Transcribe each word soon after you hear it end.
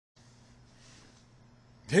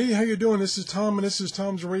Hey, how you doing? This is Tom, and this is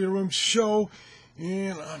Tom's Radio Room Show,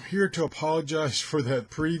 and I'm here to apologize for that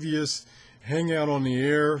previous Hangout on the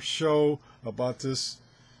Air show about this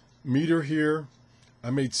meter here.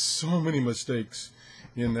 I made so many mistakes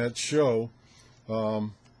in that show,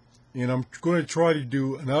 and I'm going to try to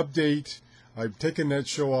do an update. I've taken that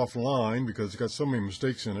show offline because it's got so many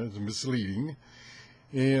mistakes in it. It's misleading,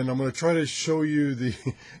 and I'm going to try to show you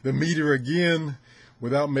the meter again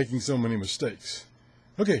without making so many mistakes.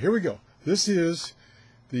 Okay, here we go. This is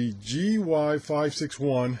the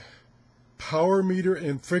GY561 power meter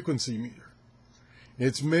and frequency meter.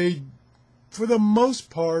 It's made, for the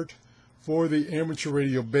most part, for the amateur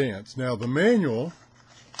radio bands. Now, the manual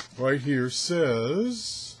right here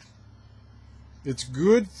says it's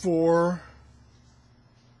good for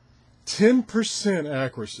 10%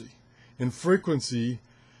 accuracy in frequency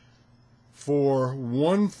for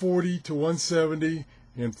 140 to 170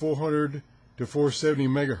 and 400 to 470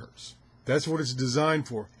 megahertz. That's what it's designed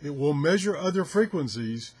for. It will measure other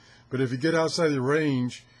frequencies, but if you get outside the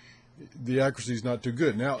range, the accuracy is not too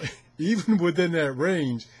good. Now, even within that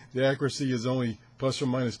range, the accuracy is only plus or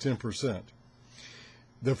minus 10%.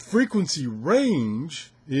 The frequency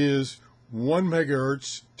range is 1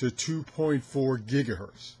 megahertz to 2.4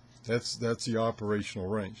 gigahertz. That's the operational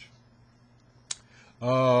range.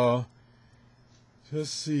 Let's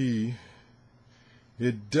see.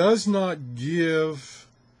 It does not give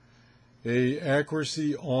a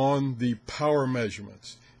accuracy on the power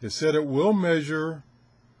measurements. It said it will measure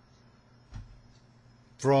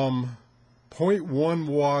from 0.1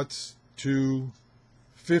 watts to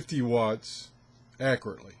 50 watts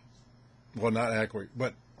accurately. Well, not accurate,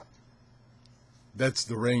 but that's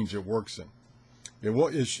the range it works in.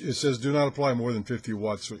 It says do not apply more than 50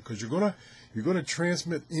 watts because you're gonna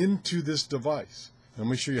transmit into this device. Let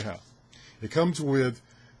me show you how. It comes with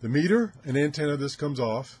the meter, an antenna. This comes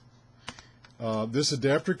off. This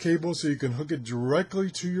adapter cable so you can hook it directly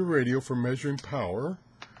to your radio for measuring power.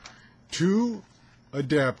 2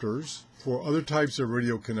 adapters for other types of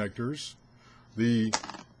radio connectors.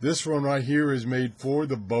 This one right here is made for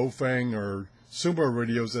the Bofang or Sumo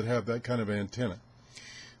radios that have that kind of antenna.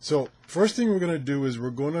 So first thing we're going to do is we're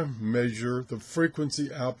going to measure the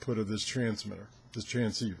frequency output of this transmitter, this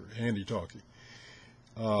transceiver, handy-talkie.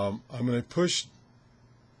 I'm going to push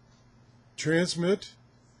transmit,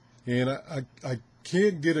 and I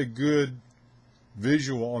can't get a good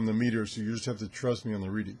visual on the meter, so you just have to trust me on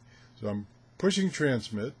the reading. So I'm pushing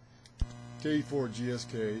transmit,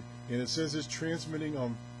 K4GSK, and it says it's transmitting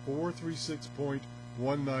on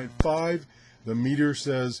 436.195. The meter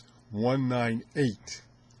says 198.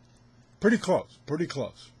 Pretty close, pretty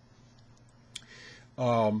close.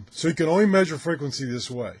 So you can only measure frequency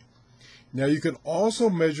this way. Now you can also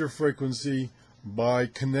measure frequency by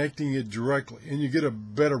connecting it directly, and you get a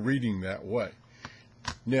better reading that way.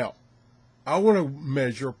 Now, I want to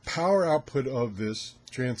measure power output of this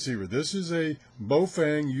transceiver. This is a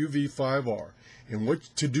Bofang UV5R, and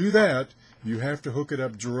to do that, you have to hook it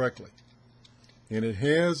up directly. And it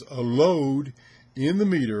has a load in the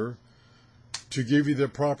meter to give you the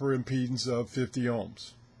proper impedance of 50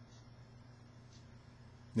 ohms.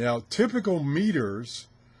 Now, typical meters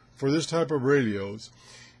for this type of radios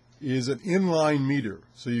is an inline meter.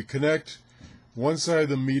 So you connect one side of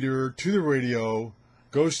the meter to the radio,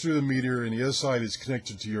 goes through the meter, and the other side is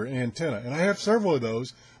connected to your antenna. And I have several of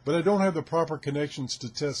those, but I don't have the proper connections to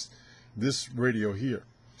test this radio here.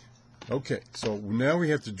 Okay, so now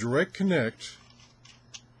we have to direct connect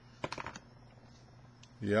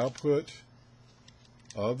the output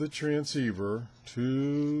of the transceiver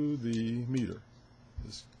to the meter.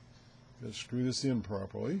 Just gotta screw this in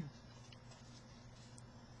properly.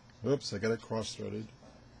 Oops, I got it cross-threaded.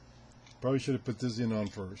 Probably should have put this in on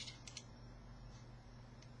first.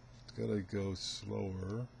 It's got to go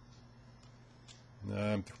slower.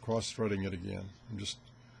 Nah, I'm cross-threading it again. I'm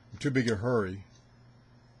too big a hurry.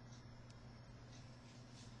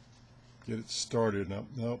 Get it started.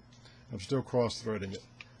 Nope. I'm still cross-threading it.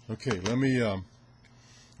 Okay, let me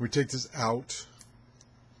take this out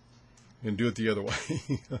and do it the other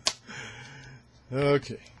way.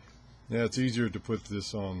 Okay. Now it's easier to put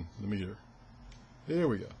this on the meter. There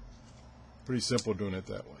we go. Pretty simple doing it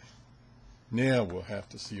that way. Now we'll have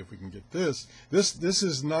to see if we can get this. This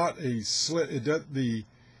is not a slip. It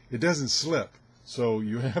doesn't slip. So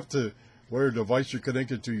you have to, whatever device you're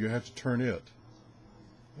connected to, you have to turn it.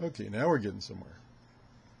 Okay, now we're getting somewhere.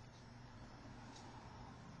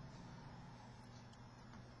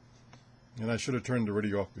 And I should have turned the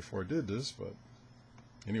radio off before I did this, but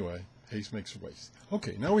anyway. Haste makes waste.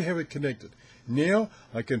 Okay, now we have it connected. Now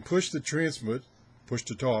I can push the transmit, push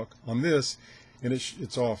to talk on this, and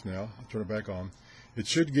it's off now. I'll turn it back on. It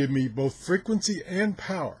should give me both frequency and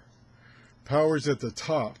power. Power is at the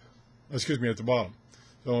top, excuse me, at the bottom.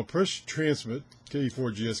 So I'll push transmit,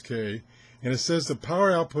 KE4GSK, and it says the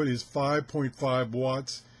power output is 5.5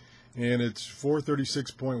 watts, and it's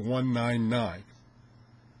 436.199.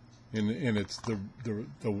 And it's the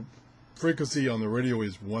frequency on the radio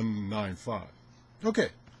is 195.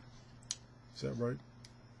 Okay. Is that right?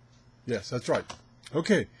 Yes, that's right.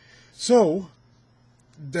 Okay. So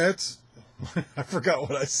that's I forgot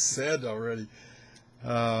what I said already.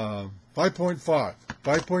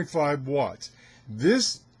 5.5 watts.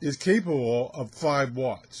 This is capable of 5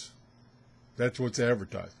 watts. That's what's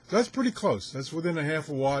advertised. So that's pretty close. That's within a half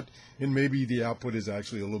a watt, and maybe the output is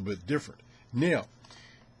actually a little bit different. Now,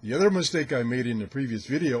 the other mistake I made in the previous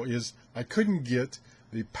video is I couldn't get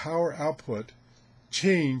the power output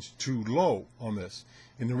changed to low on this.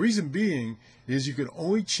 And the reason being is you can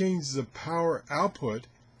only change the power output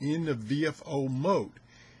in the VFO mode.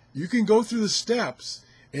 You can go through the steps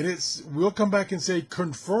and we'll come back and say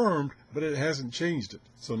confirmed, but it hasn't changed it.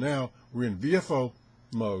 So now we're in VFO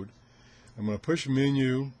mode. I'm going to push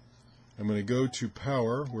menu. I'm going to go to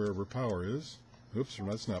power, wherever power is. Oops,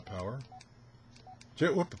 that's not power.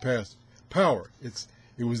 Whoop, past power.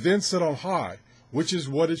 It was then set on high, which is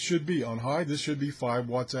what it should be. On high, this should be 5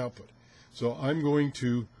 watts output. So I'm going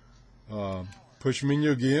to push menu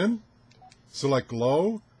again, select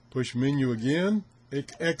low, push menu again,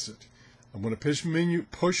 exit. I'm going to push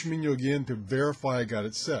menu again to verify I got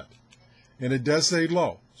it set. And it does say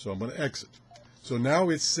low, so I'm going to exit. So now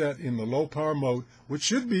it's set in the low power mode, which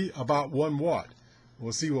should be about 1 watt.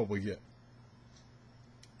 We'll see what we get.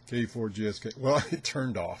 K4GSK. Well, it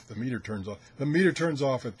turned off. The meter turns off. The meter turns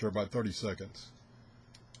off after about 30 seconds.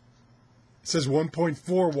 It says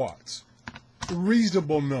 1.4 watts.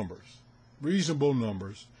 Reasonable numbers. Reasonable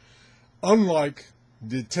numbers. Unlike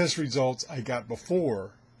the test results I got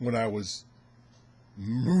before when I was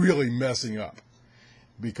really messing up.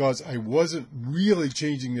 Because I wasn't really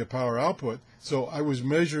changing the power output, so I was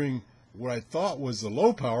measuring what I thought was the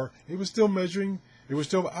low power. It was still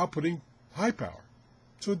outputting high power.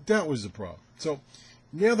 So that was the problem. So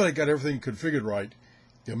now that I got everything configured right,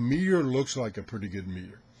 the meter looks like a pretty good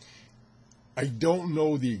meter. I don't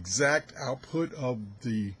know the exact output of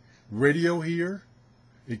the radio here.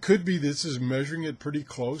 It could be this is measuring it pretty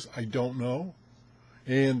close. I don't know.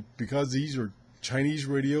 And because these are Chinese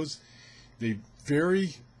radios, they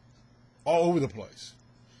vary all over the place.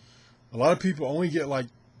 A lot of people only get like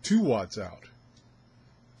 2 watts out.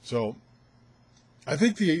 So I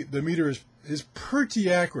think the meter is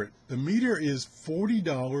pretty accurate. The meter is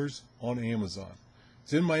 $40 on Amazon.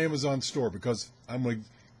 It's in my Amazon store because I'm like,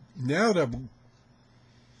 now that I've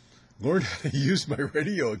learned how to use my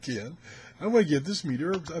radio again, I'm going to give this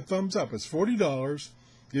meter a thumbs up. It's $40,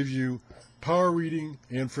 gives you power reading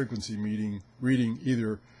and frequency reading.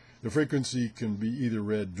 Either the frequency can be either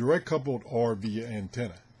read direct coupled or via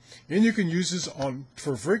antenna. And you can use this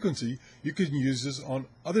for frequency, you can use this on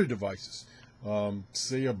other devices.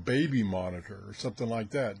 Say a baby monitor or something like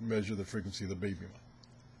that, measure the frequency of the baby monitor.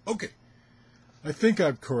 Okay, I think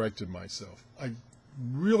I've corrected myself. I'm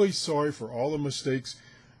really sorry for all the mistakes.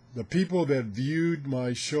 The people that viewed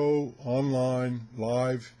my show online,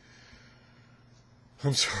 live,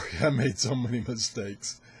 I'm sorry I made so many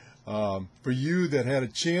mistakes. For you that had a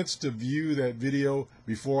chance to view that video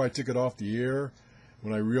before I took it off the air,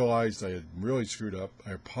 when I realized I had really screwed up,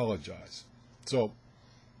 I apologize. So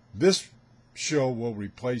this show will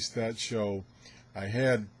replace that show. I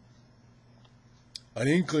had an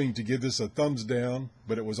inkling to give this a thumbs down,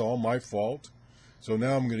 but it was all my fault. So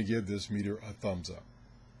now I'm going to give this meter a thumbs up.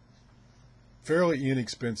 Fairly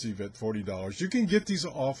inexpensive at $40. You can get these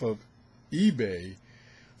off of eBay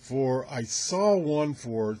for, I saw one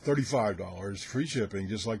for $35, free shipping,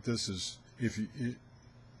 just like this is,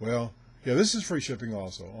 well, yeah, this is free shipping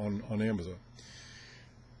also on Amazon.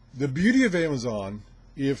 The beauty of Amazon,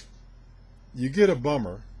 if you get a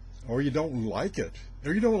bummer, or you don't like it,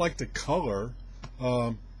 or you don't like the color,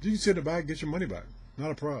 you can send it back, get your money back.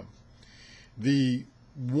 Not a problem. The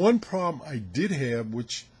one problem I did have,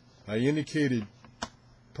 which I indicated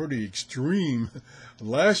pretty extreme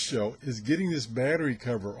last show, is getting this battery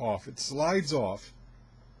cover off. It slides off,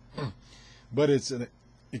 but it's an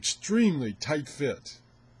extremely tight fit.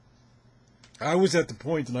 I was at the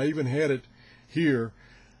point, and I even had it here,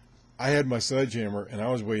 I had my sledgehammer, and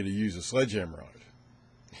I was ready to use a sledgehammer on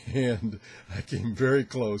it. And I came very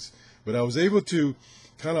close, but I was able to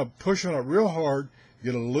kind of push on it real hard,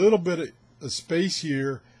 get a little bit of space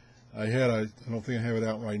here. I don't think I have it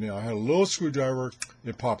out right now. I had a little screwdriver,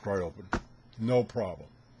 it popped right open. No problem.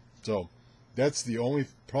 So That's the only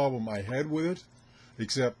problem I had with it,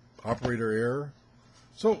 except operator error.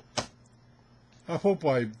 So I hope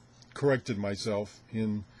I corrected myself,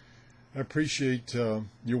 and I appreciate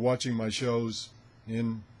you watching my shows.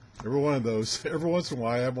 In every one of those, every once in a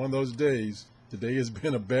while I have one of those days. Today has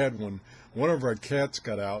been a bad one. One of our cats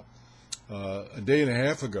got out a day and a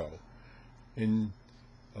half ago, and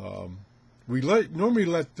we normally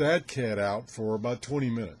let that cat out for about 20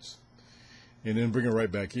 minutes and then bring her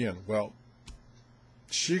right back in. Well,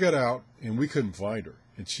 she got out and we couldn't find her,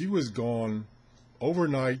 and she was gone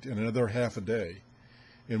overnight and another half a day,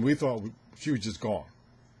 and we thought she was just gone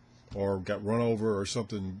or got run over or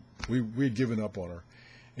something. We had given up on her,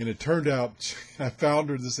 and it turned out I found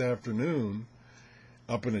her this afternoon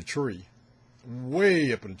up in a tree,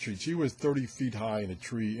 way up in a tree. She was 30 feet high in a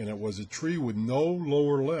tree, and it was a tree with no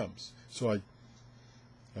lower limbs. So I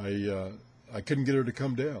couldn't get her to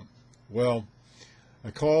come down. Well,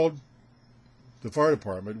 I called the fire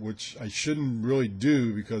department, which I shouldn't really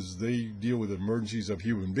do because they deal with emergencies of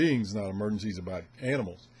human beings, not emergencies about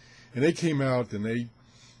animals. And they came out and they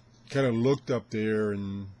kind of looked up there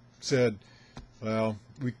and said, well,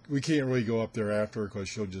 we can't really go up there after her because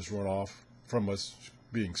she'll just run off from us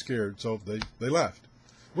being scared. So they left,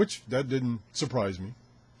 which that didn't surprise me.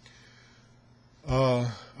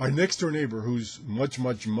 Our next door neighbor, who's much,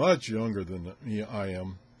 much, much younger than I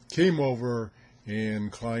am, came over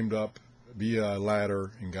and climbed up via a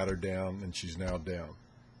ladder and got her down, and she's now down.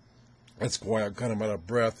 That's why I'm kind of out of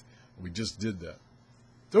breath. We just did that.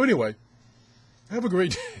 So anyway, have a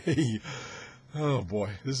great day. Oh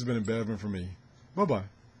boy, this has been a bad one for me. Bye-bye.